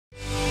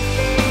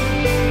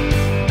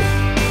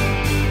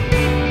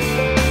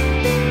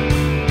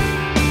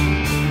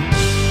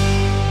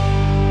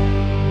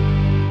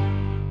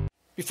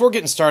Before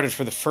getting started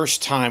for the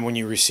first time when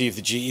you receive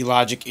the GE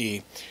Logiq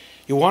E,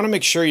 you'll want to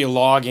make sure you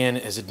log in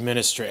as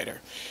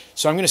administrator.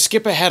 So I'm going to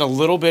skip ahead a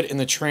little bit in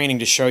the training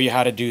to show you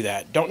how to do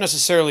that. Don't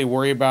necessarily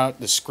worry about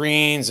the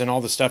screens and all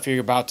the stuff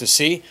you're about to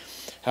see.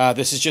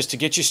 This is just to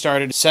get you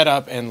started, set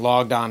up, and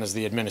logged on as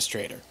the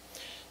administrator.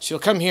 So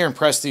you'll come here and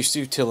press this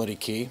utility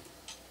key.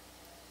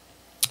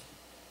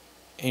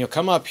 And you'll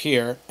come up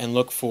here and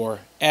look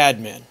for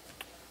admin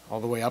all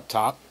the way up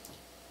top.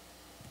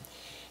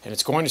 And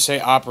it's going to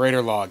say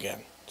operator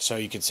login. So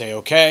you can say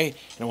OK, and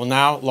it will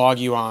now log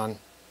you on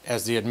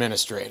as the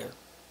administrator.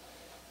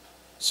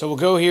 So we'll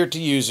go here to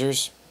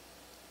users,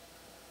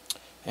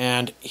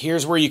 and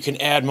here's where you can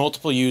add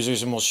multiple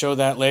users, and we'll show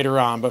that later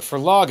on. But for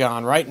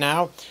logon right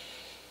now,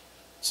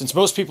 since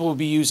most people will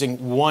be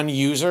using one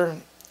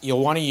user,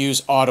 you'll want to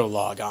use auto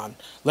logon.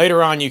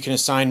 Later on you can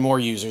assign more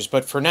users,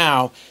 but for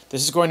now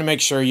this is going to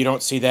make sure you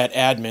don't see that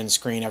admin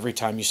screen every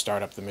time you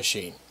start up the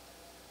machine.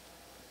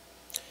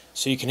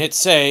 So you can hit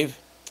save.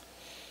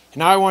 And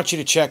now I want you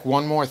to check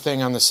one more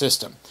thing on the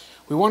system.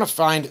 We want to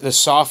find the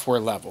software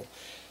level.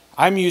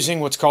 I'm using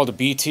what's called a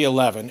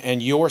BT11,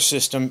 and your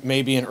system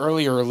may be an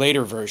earlier or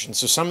later version,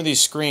 so some of these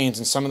screens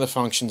and some of the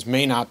functions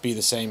may not be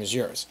the same as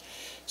yours.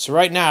 So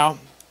right now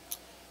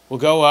we'll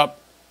go up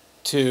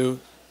to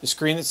the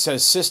screen that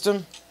says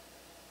System,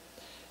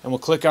 and we'll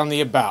click on the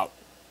About.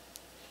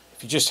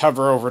 If you just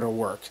hover over, it'll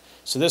work.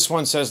 So this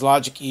one says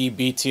Logiq E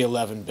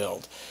BT11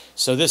 build.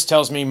 So this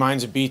tells me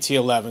mine's a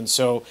BT11.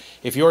 So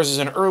if yours is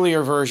an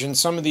earlier version,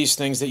 some of these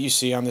things that you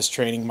see on this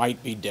training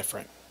might be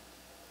different.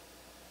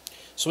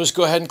 So let's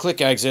go ahead and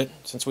click Exit,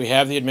 since we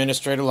have the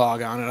administrator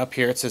log on, and up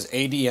here it says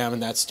ADM,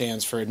 and that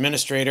stands for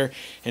administrator,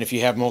 and if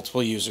you have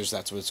multiple users,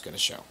 that's what it's going to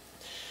show.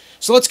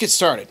 So let's get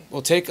started.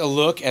 We'll take a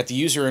look at the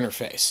user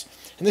interface.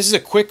 And this is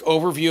a quick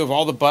overview of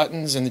all the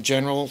buttons and the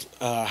general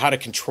how to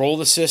control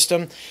the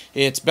system.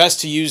 It's best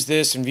to use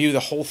this and view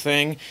the whole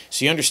thing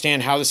so you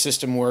understand how the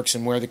system works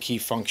and where the key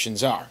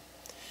functions are.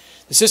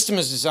 The system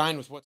is designed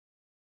with what